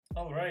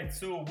Alright,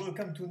 so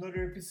welcome to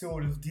another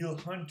episode of Deal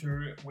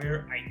Hunter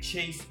where I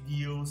chase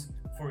deals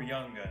for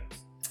young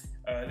guns.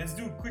 Let's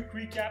do a quick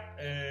recap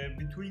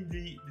between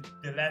the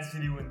last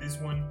video and this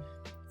one.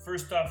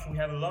 First off, we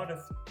have a lot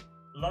of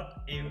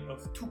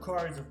two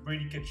cards of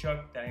Brady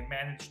Kachuk that I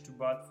managed to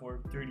buy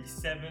for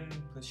 37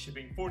 plus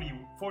shipping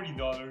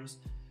 $40.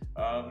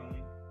 I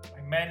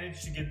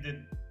managed to get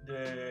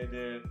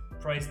the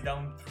price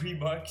down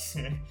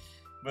 $3,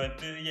 but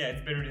yeah,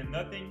 it's better than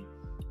nothing.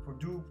 For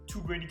two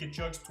Brady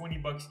Kachucks,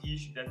 $20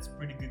 each. That's a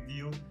pretty good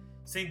deal.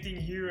 Same thing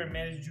here. I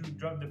managed to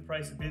drop the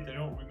price a bit. I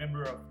don't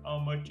remember of how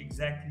much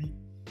exactly,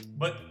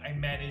 but I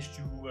managed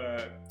to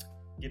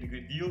get a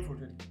good deal for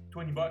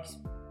 $20.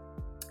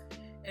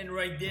 And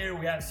right there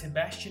we have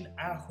Sebastian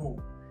Aho.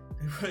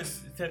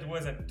 That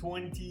was at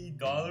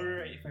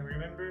 $20 if I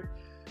remember.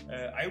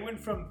 I went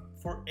for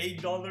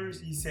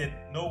 $8. He said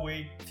no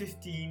way,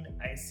 15.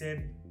 I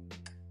said.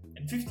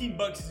 And $15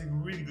 is a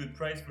really good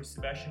price for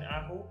Sebastian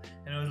Aho.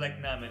 And I was like,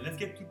 nah man, let's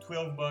get to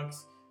 $12.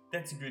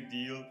 That's a good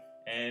deal.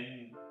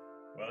 And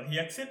well, he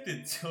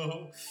accepted.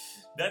 So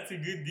that's a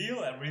good deal.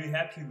 I'm really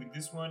happy with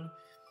this one.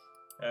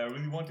 I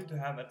really wanted to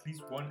have at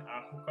least one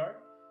Aho card.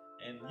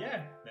 And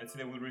yeah, that's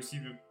it. I will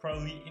receive it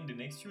probably in the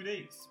next few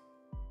days.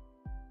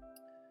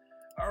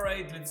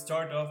 Alright, let's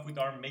start off with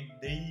our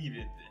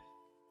McDavid.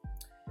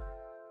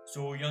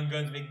 So Young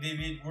Guns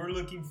McDavid, we're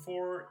looking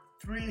for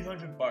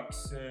 $300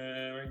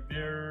 right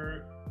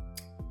there.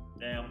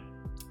 Damn,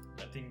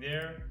 nothing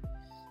there.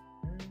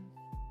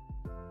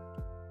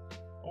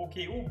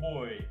 Okay, oh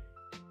boy.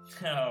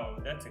 Now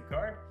that's a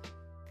card.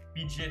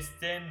 BGS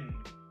 10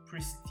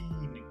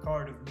 pristine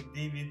card of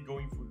McDavid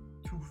going for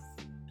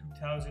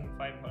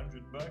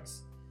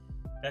 $2,500.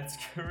 That's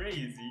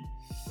crazy.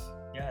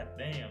 God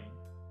damn.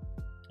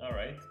 All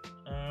right.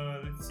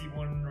 Let's see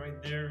one right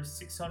there.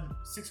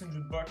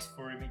 $600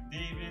 for a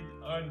McDavid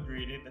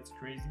ungraded. That's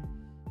crazy.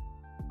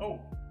 Oh.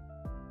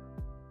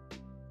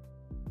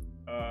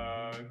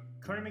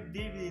 Connor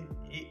McDavid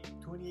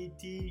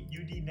 2018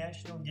 UD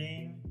national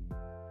game.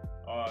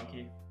 Oh,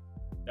 okay.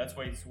 That's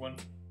why it's one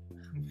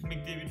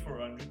McDavid for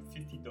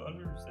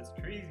 $150. That's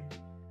crazy.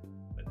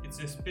 But it's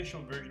a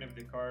special version of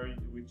the card,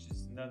 which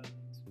is not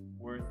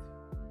really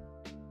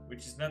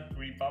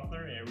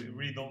popular. I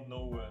really don't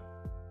know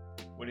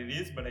what it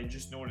is, but I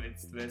just know that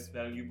it's less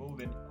valuable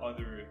than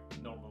other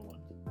normal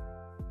ones.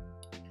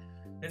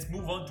 Let's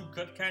move on to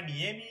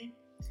Kotkaniemi.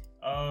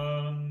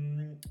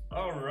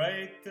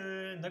 Alright,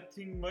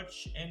 nothing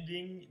much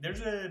ending.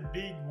 There's a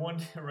big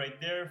one right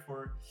there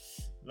for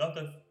a lot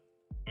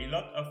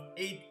of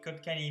 8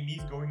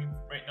 Kotkaniemis going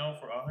right now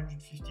for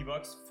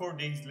 $150. 4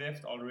 days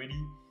left already.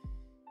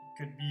 It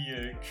could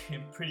be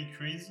pretty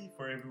crazy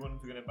for everyone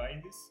who's gonna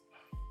buy this.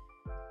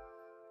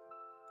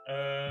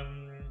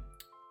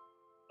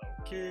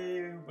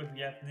 Okay, what we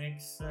have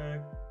next?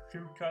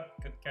 Clear cut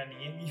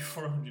Kotkaniemi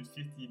for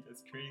 $150.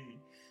 That's crazy.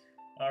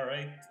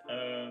 Alright,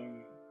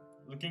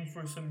 looking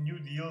for some new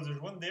deals.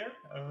 There's one there,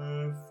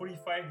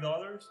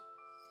 $45.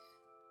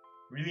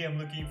 Really, I'm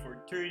looking for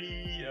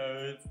 30.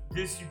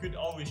 This you could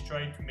always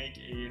try to make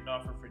an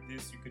offer for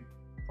this. You could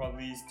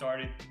probably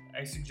start it.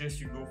 I suggest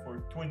you go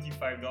for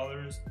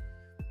 $25.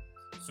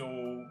 So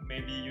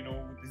maybe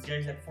this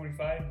guy's at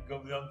 45.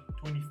 Go down to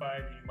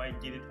 25. You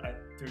might get it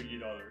at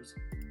 $30.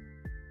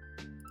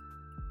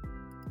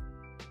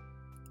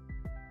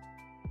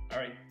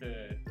 Alright,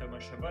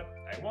 Thomas Chabot.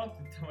 I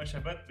wanted Thomas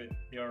Chabot, but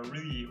they are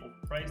really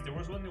overpriced. There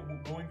was one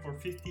going for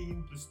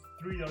 15 plus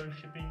 $3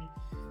 shipping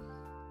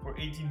for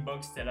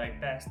 $18 that I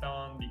passed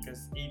on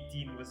because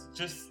 18 was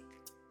just,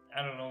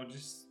 I don't know,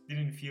 just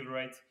didn't feel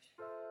right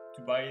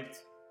to buy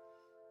it.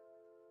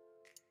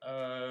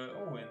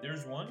 Oh, and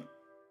there's one.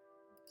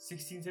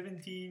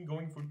 16-17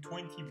 going for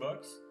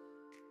 $20.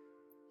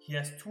 He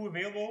has 2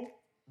 available.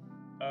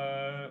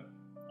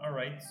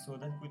 Alright, so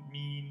that would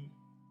mean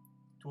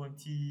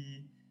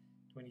 20...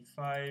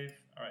 25.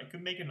 Alright, I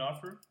could make an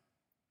offer.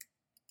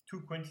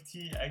 2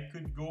 quantity. I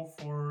could go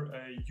for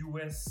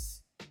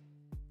US.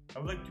 I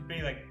would like to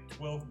pay like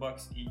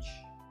 $12 each.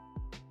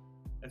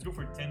 Let's go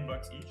for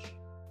 $10 each.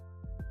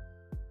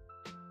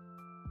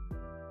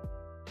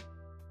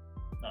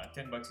 Nah,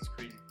 $10 is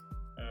crazy.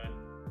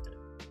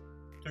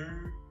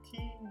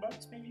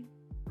 $13 maybe.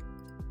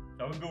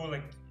 So I would go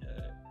like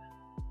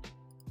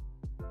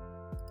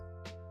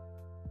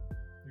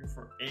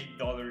for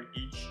 $8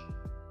 each.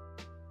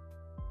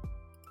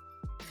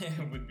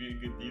 Would be a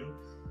good deal.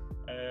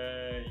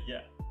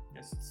 Yeah,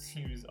 guess it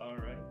seems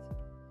alright.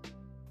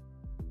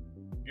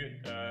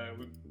 Good.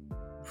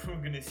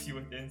 We're gonna see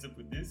what ends up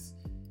with this.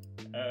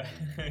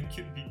 It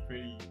could be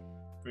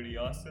pretty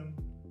awesome.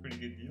 Pretty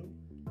good deal.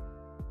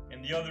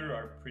 And the other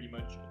are pretty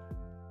much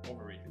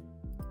overrated.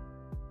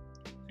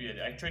 So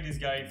yeah, I tried this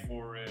guy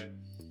for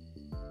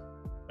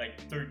like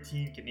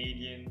 13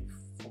 Canadian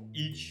for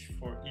each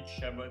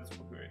Shabbat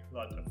for a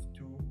lot of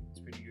 2. It's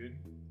pretty good.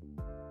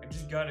 I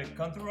just got a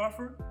counter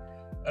offer.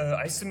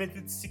 I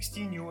submitted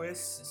 16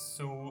 US,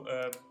 so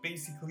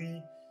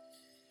basically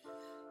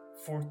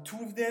for 2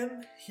 of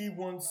them he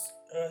wants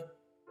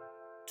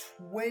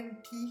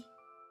 20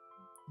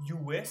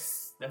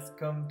 US. That's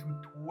come to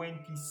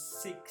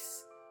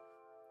 26.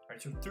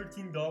 Alright, so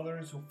 $13,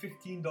 so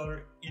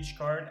 $15 each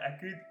card. I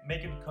could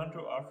make a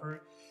counter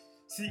offer.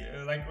 See,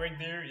 like right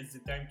there is the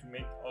time to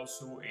make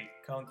also a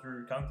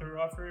counter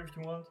offer if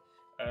you want.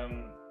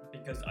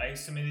 Because I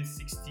submitted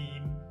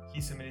 16,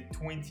 he submitted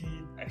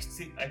 20.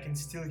 I can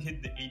still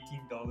hit the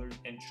 $18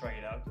 and try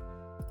it out.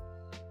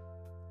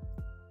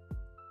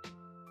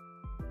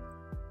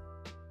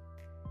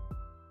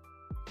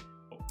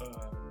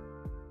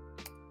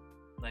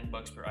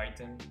 $9 per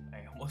item.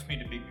 I almost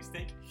made a big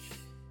mistake.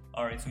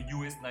 Alright, so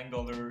US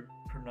 $9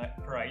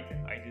 per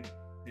item. I did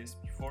this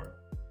before.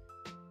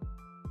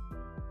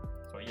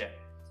 So yeah,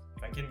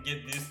 if I can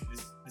get this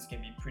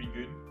can be pretty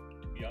good,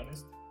 to be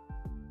honest.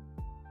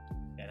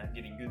 And I'm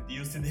getting good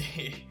deals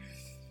today.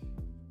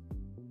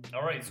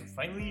 Alright, so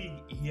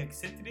finally he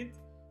accepted it.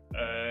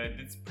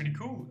 That's pretty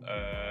cool.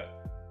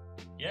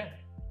 Yeah,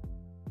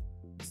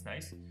 it's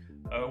nice.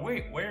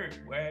 Wait,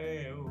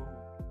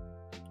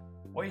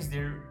 why is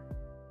there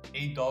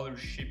 $8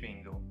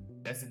 shipping though?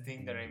 That's the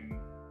thing that I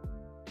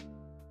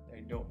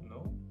don't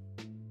know.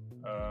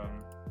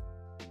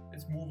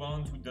 Let's move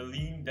on to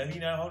Daleen.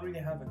 Daleen, I already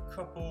have a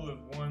couple of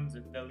ones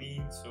at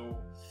Daleen, so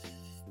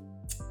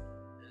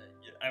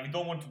I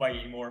don't want to buy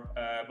anymore.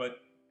 But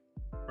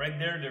right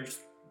there's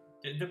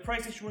the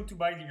price that you want to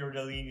buy your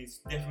Daleen is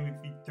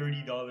definitely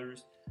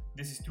 $30.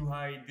 This is too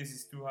high. This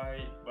is too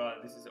high. Well,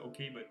 this is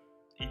okay, but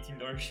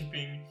 $18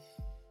 shipping.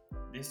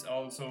 This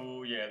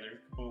also, yeah,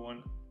 there's a couple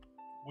one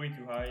way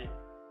too high.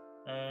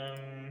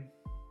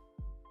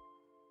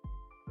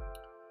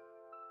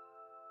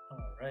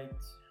 All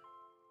right.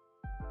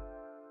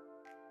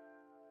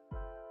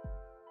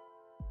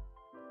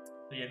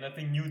 So yeah,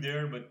 nothing new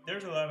there, but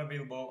there's a lot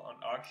available on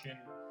auction.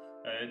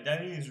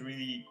 Daleen is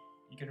really,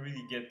 you can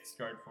really get this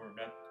card for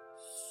not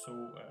so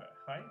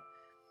high.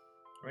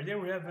 Right there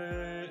we have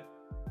a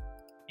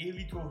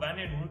Eeli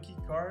Tolvanen rookie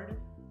card,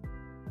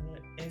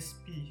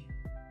 SP.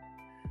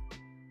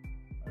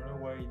 I don't know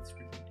why it's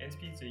written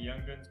SP. It's a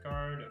Young Guns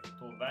card of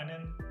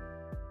Tolvanen,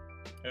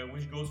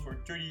 which goes for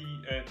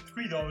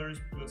 $3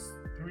 plus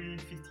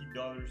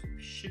 $350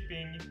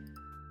 shipping.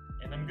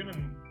 And I'm gonna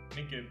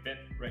make a bet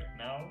right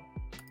now.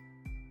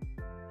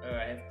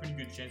 I have pretty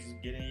good chances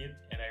of getting it,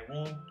 and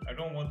I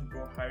don't want to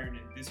go higher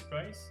than this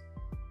price.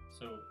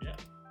 So yeah,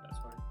 that's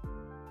why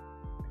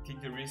I take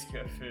the risk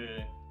of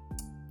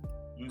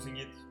losing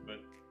it,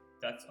 but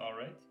that's all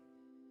right.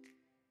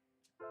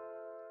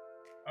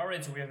 All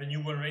right, so we have a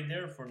new one right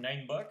there for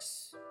 $9.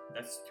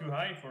 That's too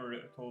high for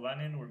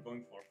Tolvanen. We're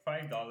going for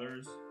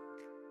 $5.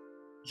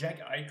 Jack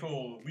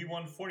Eichel, we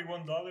won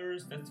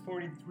 $41. That's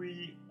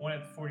 43. One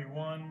at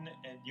 41,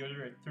 and the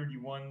other at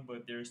 31.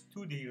 But there's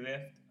 2 days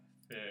left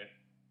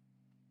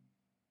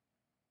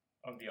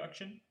of the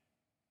auction.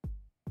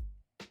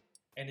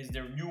 And is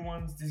there new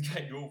ones? This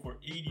guy go for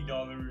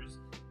 $80.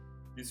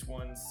 This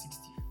one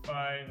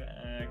 65.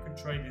 I could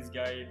try this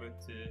guy,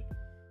 but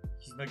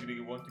he's not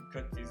gonna want to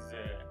cut his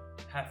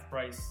half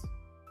price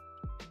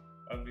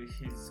of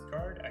his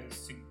card, I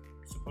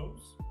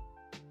suppose.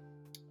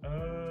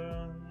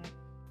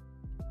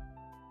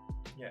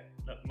 Yeah,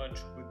 not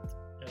much with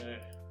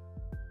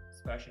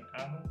Sebastian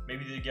Aho.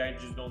 Maybe the guy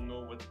just don't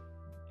know what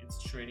it's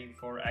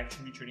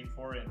actually trading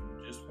for, and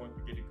just want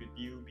to get a good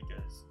deal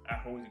because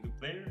Aho is a good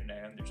player, and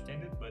I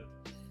understand it, but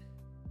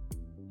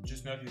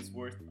just not his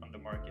worth on the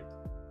market.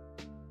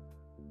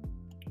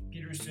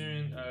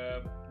 Peterson,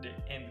 they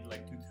ended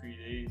like 2-3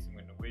 days. I'm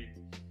gonna wait.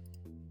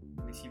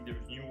 Let me see if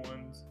there's new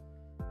ones.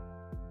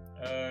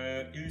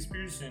 Ellis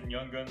Peterson,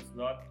 Young Guns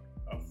lot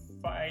of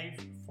 5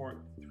 for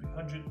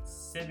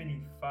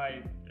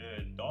 $375.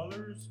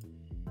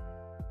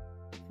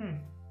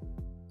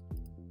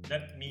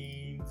 That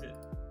means with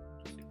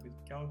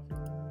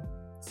calculator,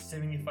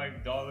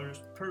 $75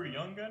 per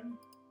Young Gun,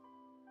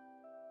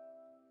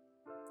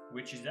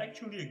 which is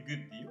actually a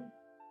good deal.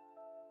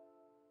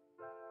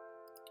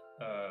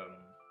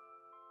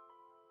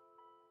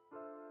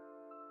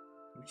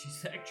 Which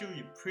is actually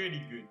a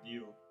pretty good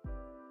deal.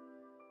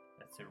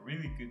 That's a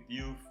really good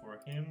deal for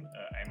him.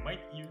 I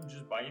might even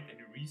just buy it and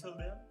resell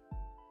them.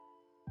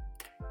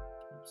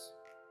 Oops.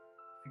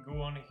 If you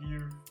go on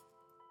here,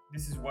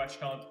 this is watch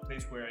count, a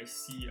place where I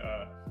see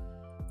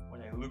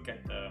when I look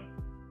at the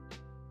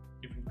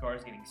different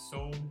cars getting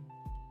sold.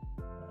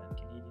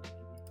 Canadian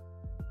maybe.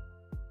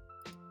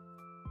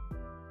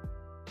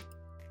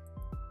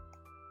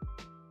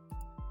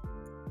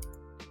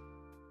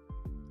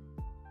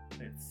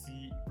 Let's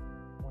see,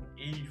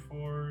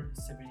 184,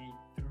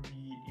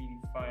 73,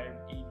 85,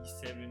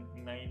 87,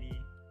 90,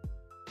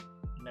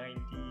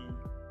 90,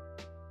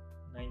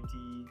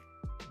 90,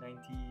 90.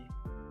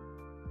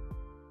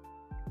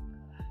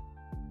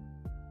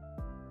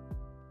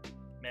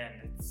 Man,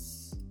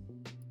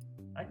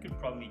 I could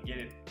probably get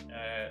it.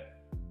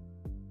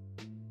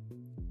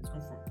 Let's go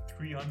for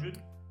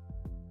 300.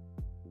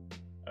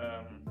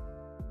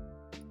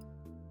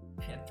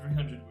 Yeah,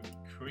 300 would be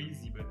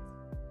crazy, but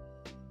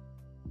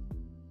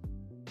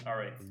all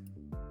right.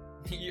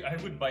 I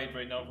would buy it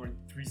right now for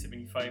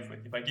 375, but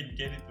if I can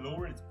get it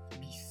lower, it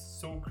would be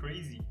so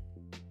crazy.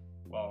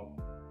 Wow.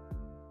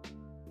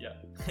 Yeah.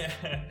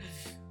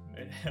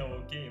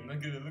 Okay, I'm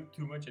not gonna look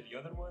too much at the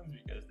other ones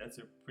because that's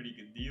a pretty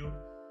good deal.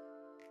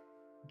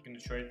 I'm gonna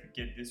try to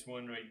get this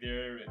one right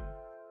there, and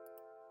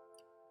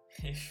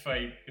if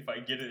I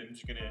get it, I'm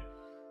just gonna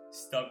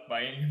stop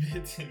buying a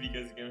bit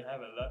because it's gonna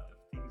have a lot of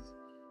things.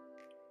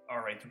 All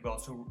right, we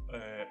also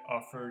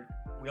offered.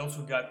 We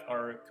also got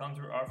our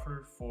counter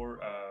offer for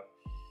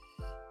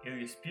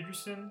Elias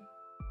Peterson.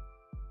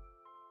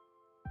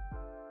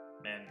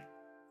 Man,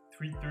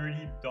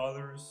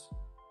 $330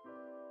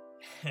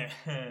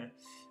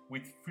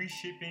 with free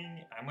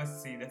shipping. I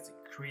must say that's a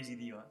crazy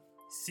deal.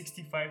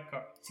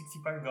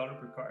 $65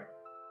 per card.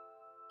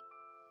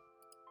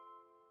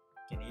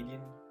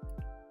 Canadian.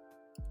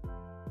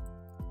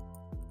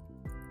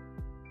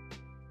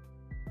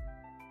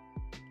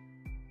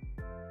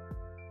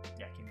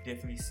 Yeah, I can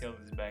definitely sell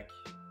this back.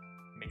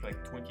 Make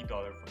like $20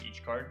 for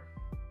each card.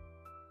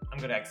 I'm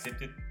gonna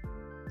accept it.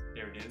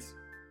 There it is.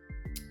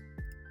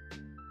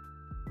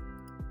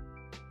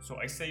 So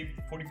I saved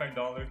 $45,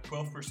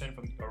 12%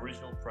 from the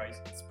original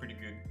price. It's pretty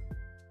good.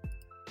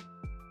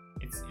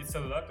 It's a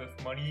lot of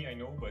money, I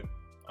know, but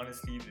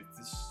honestly, this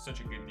is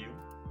such a good deal.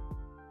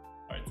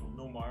 Alright, so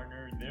no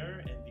Marner there,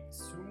 ending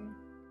soon.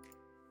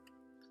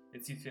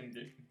 Let's see if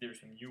there's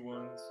some new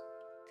ones.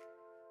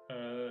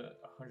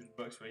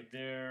 $100 right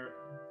there.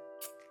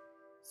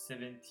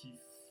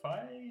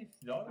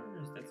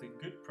 $75. That's a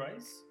good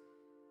price.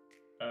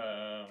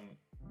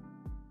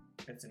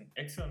 That's an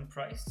excellent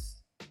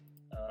price.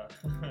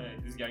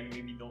 This guy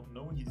maybe don't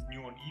know. He's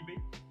new on eBay.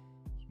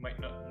 He might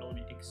not know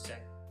the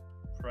exact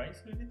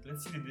price of it.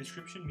 Let's see the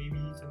description. Maybe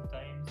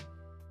sometimes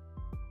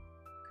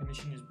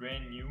condition is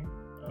brand new.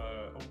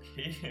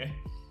 Okay.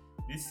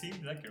 This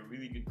seems like a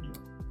really good deal.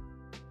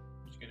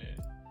 I'm just gonna.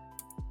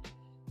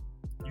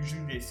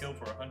 Usually they sell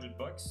for $100. It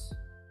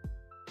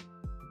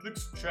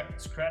looks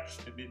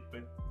scratched a bit,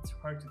 but it's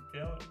hard to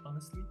tell,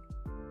 honestly.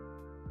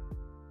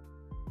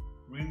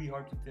 Really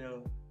hard to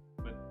tell,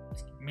 but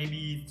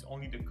maybe it's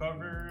only the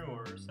cover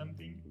or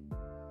something.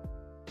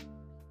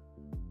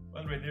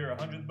 Well, right there,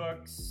 $100.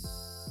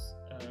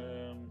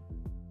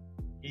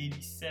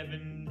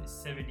 87,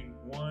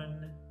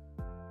 71,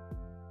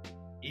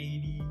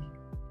 80,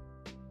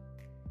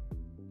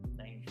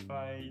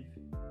 95,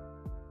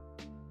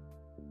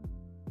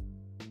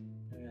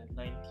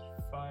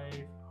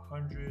 95,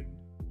 100,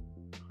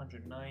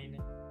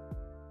 109,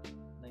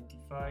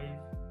 95.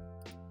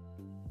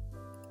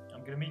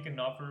 I'm gonna make an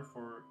offer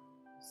for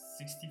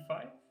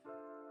 65.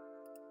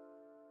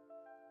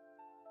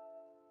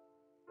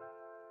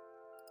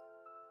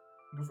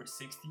 Go for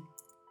 60.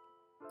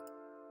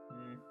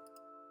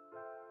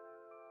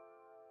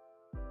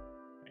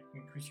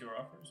 Increase your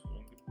offer, so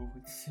I'm gonna go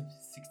with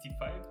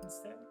 65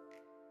 instead.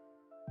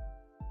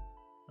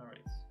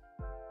 Alright.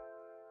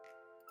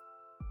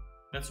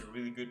 That's a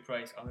really good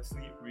price,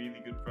 honestly, really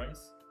good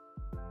price.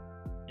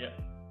 Yeah.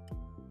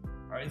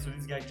 Alright, so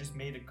this guy just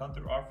made a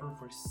counter offer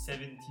for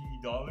 $70.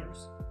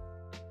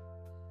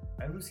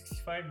 I lose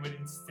 65, but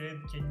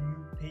instead, can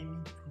you pay me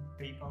through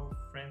PayPal,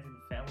 friends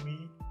and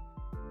family?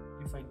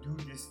 If I do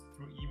this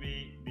through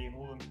eBay, they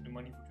hold on to the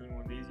money for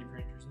 21 days. If you're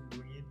interested in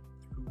doing it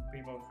through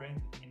PayPal,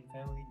 friends and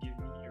family, give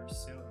me your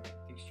cell and I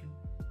text you.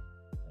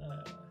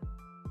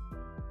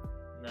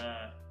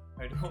 Nah,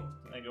 I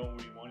don't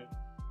really want it.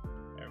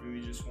 I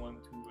really just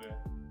want to.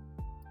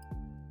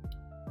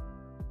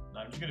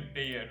 I'm just gonna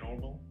pay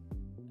normal,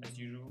 as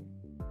usual.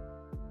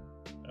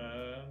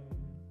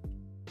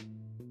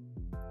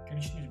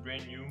 Condition is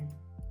brand new,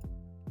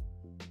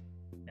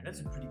 and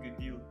that's a pretty good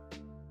deal.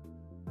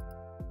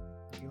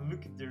 You can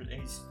look if there's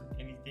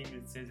anything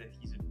that says that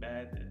he's a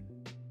bad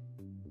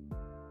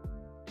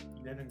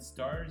 11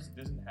 stars. It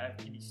doesn't have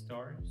any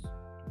stars,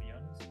 to be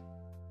honest.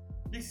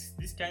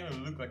 This kind of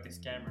look like a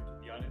scammer, to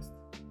be honest.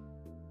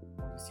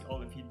 I want to see all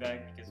the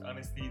feedback because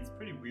honestly it's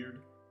pretty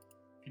weird.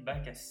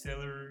 Feedback as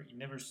seller, he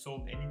never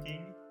sold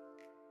anything.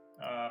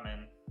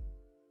 Man,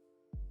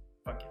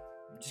 fuck it,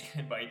 I'm just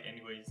gonna buy it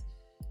anyways.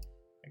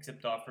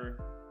 Accept offer.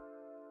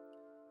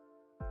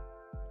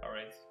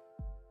 Alright.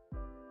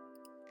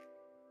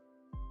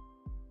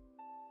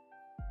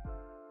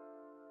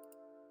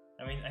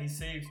 I mean, I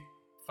saved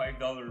 $5,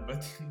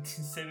 but $70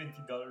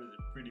 is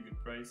a pretty good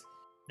price.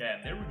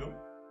 Yeah, there we go.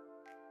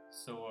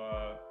 So,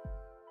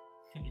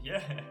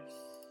 yeah.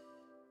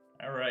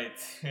 Alright,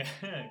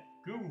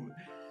 cool.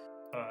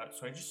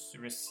 So I just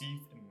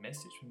received a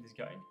message from this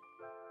guy.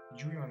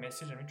 Did you read my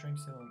message? I'm trying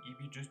to sell on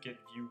eBay, just get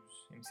views.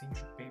 I'm saying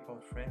through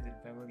PayPal, friends and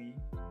family,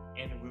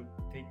 and will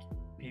take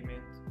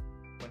payment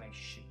when I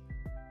ship.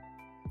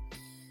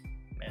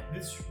 Man,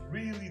 this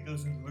really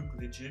doesn't look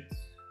legit,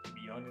 to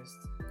be honest.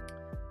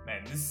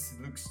 Man, this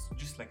looks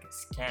just like a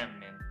scam,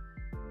 man.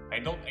 I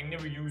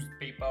never used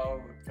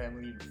PayPal with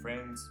family and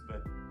friends,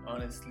 but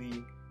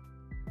honestly,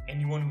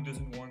 anyone who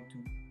doesn't want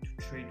to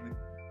trade with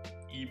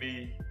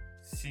eBay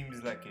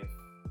seems like a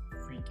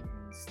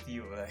freaking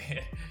steal.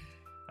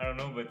 I don't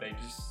know, but I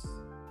just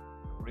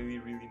really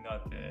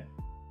not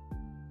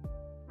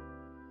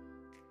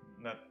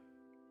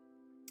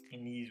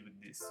ease with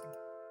this.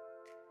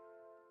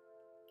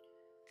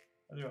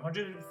 Another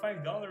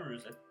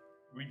 $105 at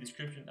read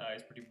description.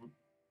 It's pretty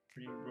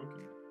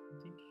broken,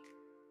 I think.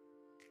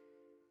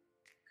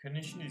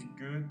 Condition is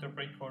good, top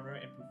right corner,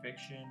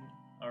 imperfection.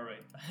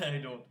 Alright, I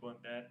don't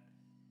want that.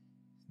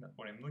 It's not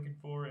what I'm looking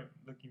for. I'm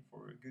looking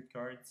for good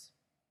cards.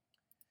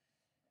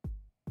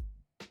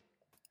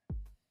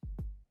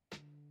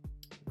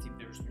 Let's see if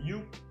there's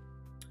new.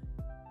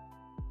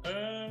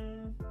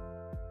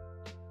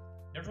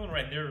 There's one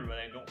right there, but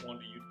I don't want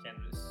the youth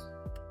canvas.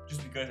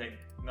 Just because I'm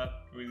not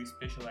really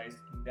specialized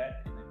in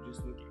that, and I'm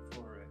just looking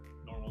for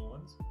normal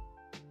ones. So,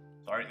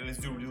 alright, let's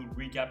do a little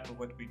recap of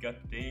what we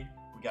got today.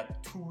 We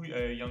got 2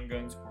 Young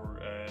Guns for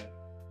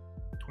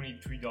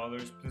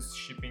 $23 plus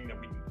shipping that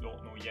we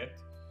don't know yet.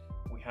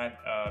 We had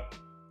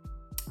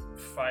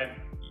 5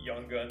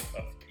 Young Guns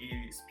of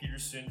Elias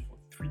Pettersson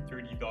for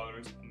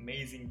 $330.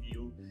 Amazing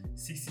deal.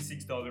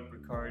 $66 per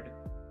card.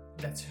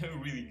 That's a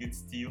really good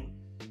steal.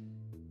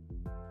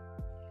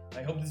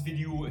 I hope this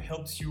video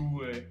helps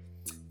you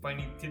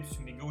finding tips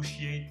to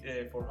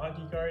negotiate for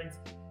hockey cards,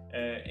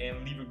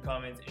 and leave your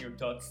comments and your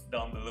thoughts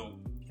down below.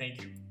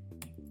 Thank you.